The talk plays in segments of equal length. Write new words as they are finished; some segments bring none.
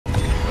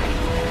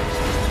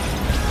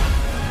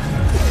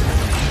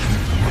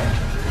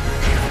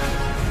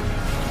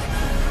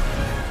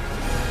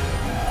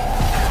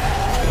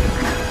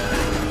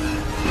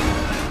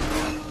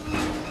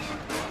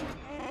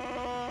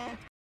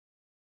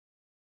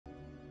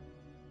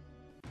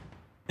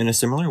In a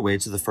similar way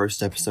to the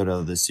first episode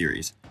of this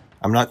series,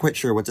 I'm not quite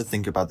sure what to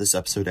think about this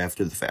episode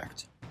after the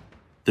fact.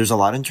 There's a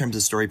lot in terms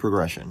of story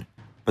progression,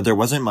 but there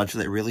wasn't much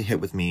that really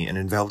hit with me and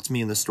enveloped me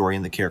in the story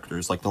and the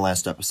characters like the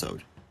last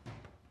episode.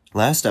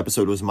 Last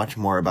episode was much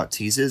more about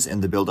teases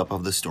and the build-up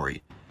of the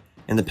story,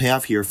 and the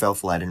payoff here fell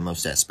flat in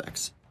most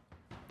aspects.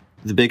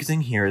 The big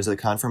thing here is the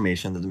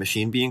confirmation that the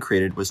machine being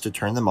created was to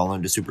turn them all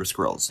into Super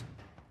Skrulls.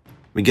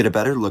 We get a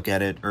better look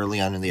at it early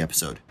on in the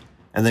episode,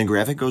 and then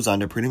Gravik goes on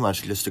to pretty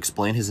much just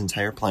explain his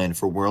entire plan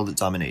for world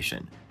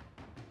domination.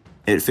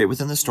 It fit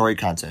within the story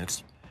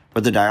context,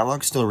 but the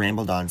dialogue still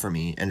rambled on for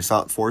me and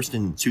felt forced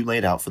and too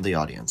laid out for the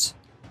audience.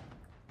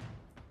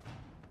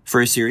 For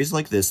a series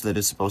like this that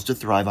is supposed to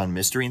thrive on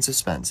mystery and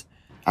suspense,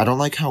 I don't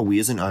like how we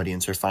as an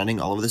audience are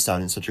finding all of this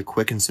out in such a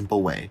quick and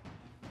simple way,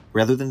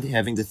 rather than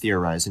having to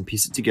theorize and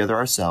piece it together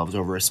ourselves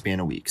over a span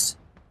of weeks.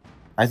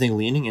 I think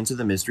leaning into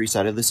the mystery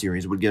side of the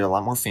series would get a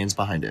lot more fans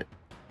behind it,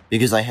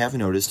 because I have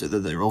noticed that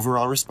their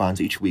overall response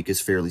each week is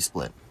fairly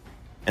split,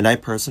 and I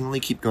personally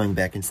keep going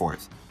back and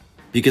forth,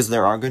 because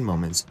there are good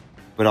moments,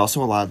 but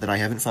also a lot that I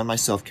haven't found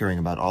myself caring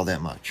about all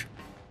that much.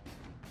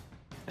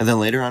 And then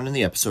later on in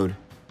the episode,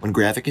 when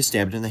Gravik is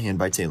stabbed in the hand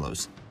by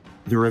Talos,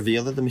 the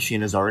reveal that the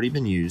machine has already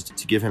been used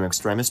to give him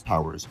extremis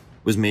powers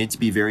was made to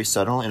be very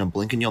subtle and a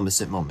blink and you'll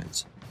miss it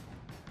moments.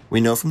 We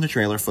know from the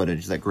trailer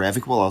footage that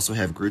Gravik will also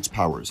have Groot's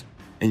powers,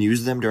 and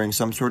use them during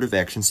some sort of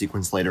action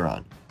sequence later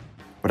on,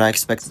 but I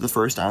expected the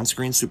first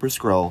on-screen Super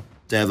Skrull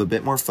to have a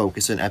bit more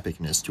focus and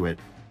epicness to it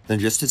than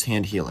just his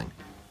hand healing,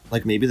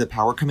 like maybe the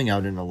power coming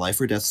out in a life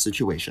or death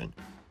situation,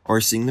 or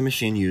seeing the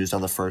machine used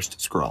on the first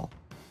Skrull.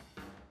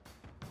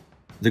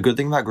 The good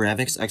thing about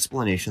Gravik's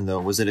explanation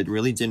though was that it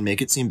really did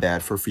make it seem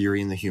bad for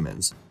Fury and the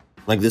humans,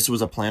 like this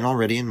was a plan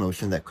already in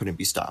motion that couldn't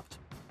be stopped.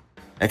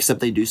 Except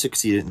they do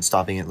succeed in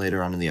stopping it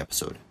later on in the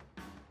episode.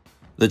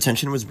 The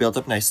tension was built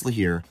up nicely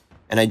here,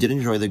 and I did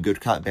enjoy the good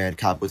cop bad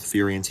cop with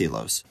Fury and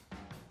Talos.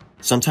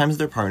 Sometimes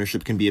their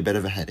partnership can be a bit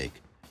of a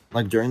headache,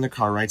 like during the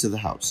car ride to the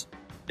house.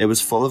 It was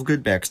full of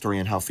good backstory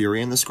on how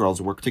Fury and the Skrulls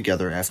worked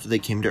together after they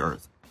came to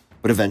Earth,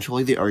 but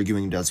eventually the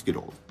arguing does get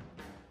old.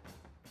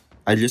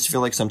 I just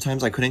feel like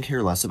sometimes I couldn't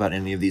care less about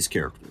any of these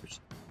characters.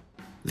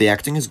 The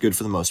acting is good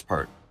for the most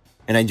part,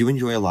 and I do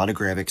enjoy a lot of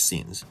Gravik's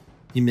scenes.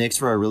 He makes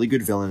for a really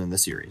good villain in the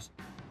series,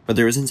 but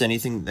there isn't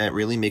anything that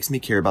really makes me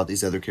care about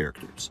these other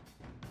characters.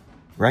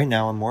 Right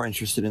now I'm more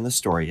interested in the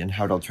story and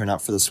how it'll turn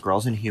out for the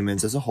Skrulls and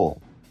humans as a whole,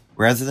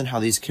 rather than how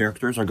these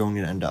characters are going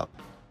to end up,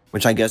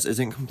 which I guess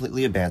isn't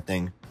completely a bad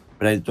thing,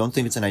 but I don't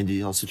think it's an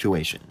ideal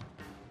situation.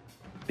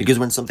 Because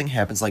when something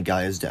happens like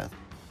Gaia's death,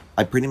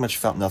 I pretty much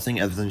felt nothing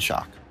other than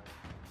shock.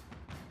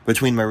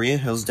 Between Maria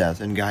Hill's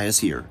death and Gaia's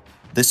here,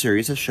 this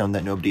series has shown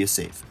that nobody is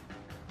safe.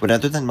 But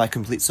other than my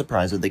complete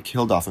surprise that they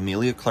killed off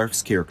Emilia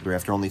Clarke's character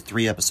after only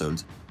 3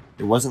 episodes,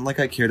 it wasn't like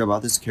I cared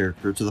about this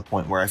character to the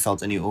point where I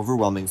felt any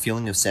overwhelming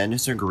feeling of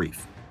sadness or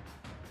grief.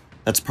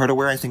 That's part of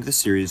where I think the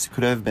series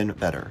could have been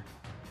better.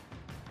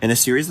 In a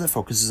series that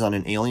focuses on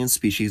an alien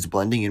species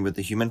blending in with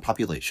the human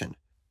population,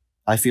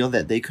 I feel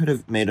that they could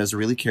have made us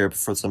really care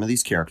for some of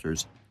these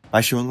characters by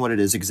showing what it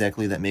is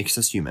exactly that makes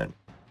us human,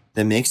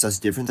 that makes us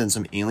different than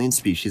some alien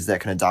species that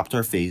can adopt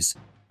our face,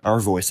 our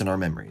voice, and our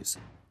memories.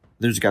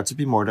 There's got to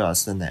be more to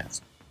us than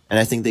that, and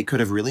I think they could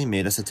have really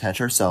made us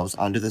attach ourselves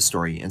onto this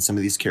story and some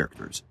of these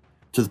characters,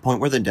 to the point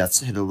where the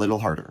deaths hit a little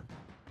harder.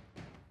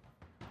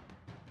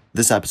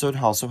 This episode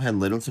also had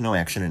little to no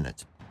action in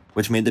it,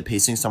 which made the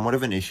pacing somewhat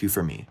of an issue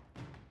for me.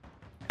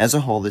 As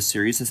a whole, this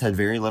series has had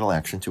very little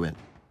action to it,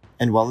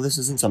 and while this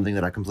isn't something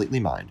that I completely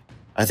mind,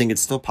 I think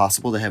it's still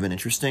possible to have an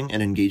interesting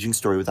and engaging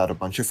story without a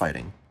bunch of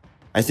fighting.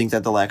 I think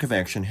that the lack of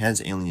action has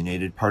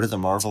alienated part of the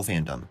Marvel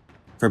fandom,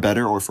 for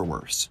better or for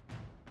worse.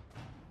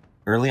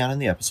 Early on in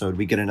the episode,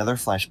 we get another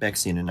flashback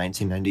scene in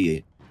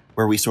 1998,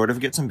 where we sort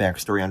of get some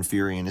backstory on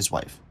Fury and his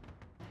wife.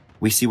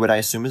 We see what I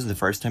assume is the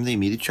first time they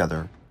meet each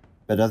other,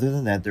 but other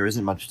than that there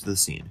isn't much to the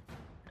scene.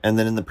 And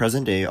then in the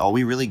present day, all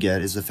we really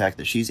get is the fact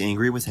that she's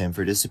angry with him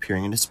for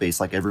disappearing into space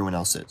like everyone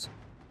else is.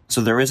 So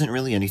there isn't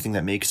really anything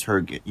that makes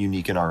her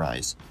unique in our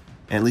eyes,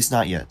 at least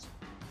not yet.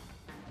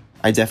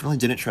 I definitely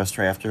didn't trust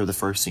her after the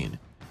first scene,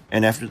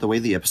 and after the way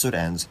the episode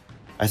ends,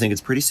 I think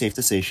it's pretty safe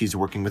to say she's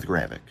working with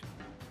Gravik.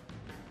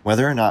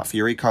 Whether or not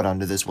Fury caught on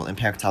to this will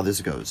impact how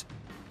this goes,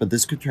 but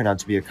this could turn out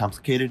to be a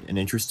complicated and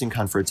interesting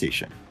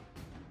confrontation.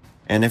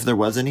 And if there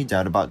was any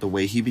doubt about the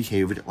way he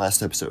behaved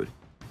last episode,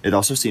 it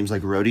also seems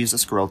like Rhodey is a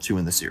Skrull too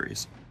in the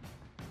series.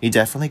 He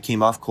definitely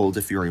came off cold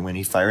to Fury when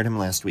he fired him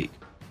last week,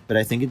 but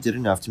I think it did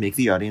enough to make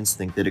the audience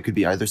think that it could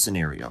be either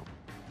scenario.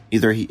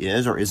 Either he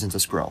is or isn't a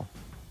Skrull.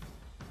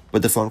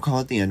 But the phone call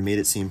at the end made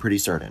it seem pretty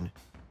certain.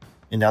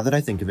 And now that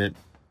I think of it,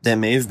 that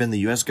may have been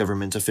the US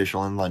government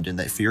official in London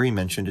that Fury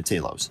mentioned to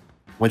Talos,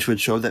 which would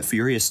show that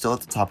Fury is still at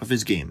the top of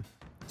his game,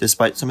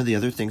 despite some of the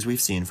other things we've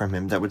seen from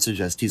him that would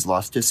suggest he's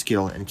lost his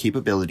skill and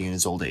capability in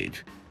his old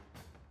age.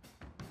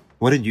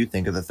 What did you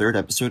think of the 3rd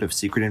episode of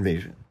Secret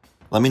Invasion?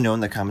 Let me know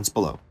in the comments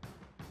below.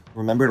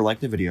 Remember to like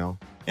the video,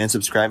 and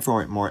subscribe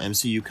for more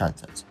MCU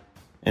content,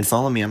 and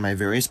follow me on my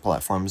various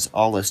platforms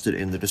all listed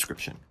in the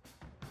description.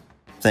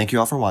 Thank you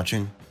all for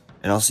watching,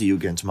 and I'll see you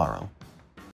again tomorrow.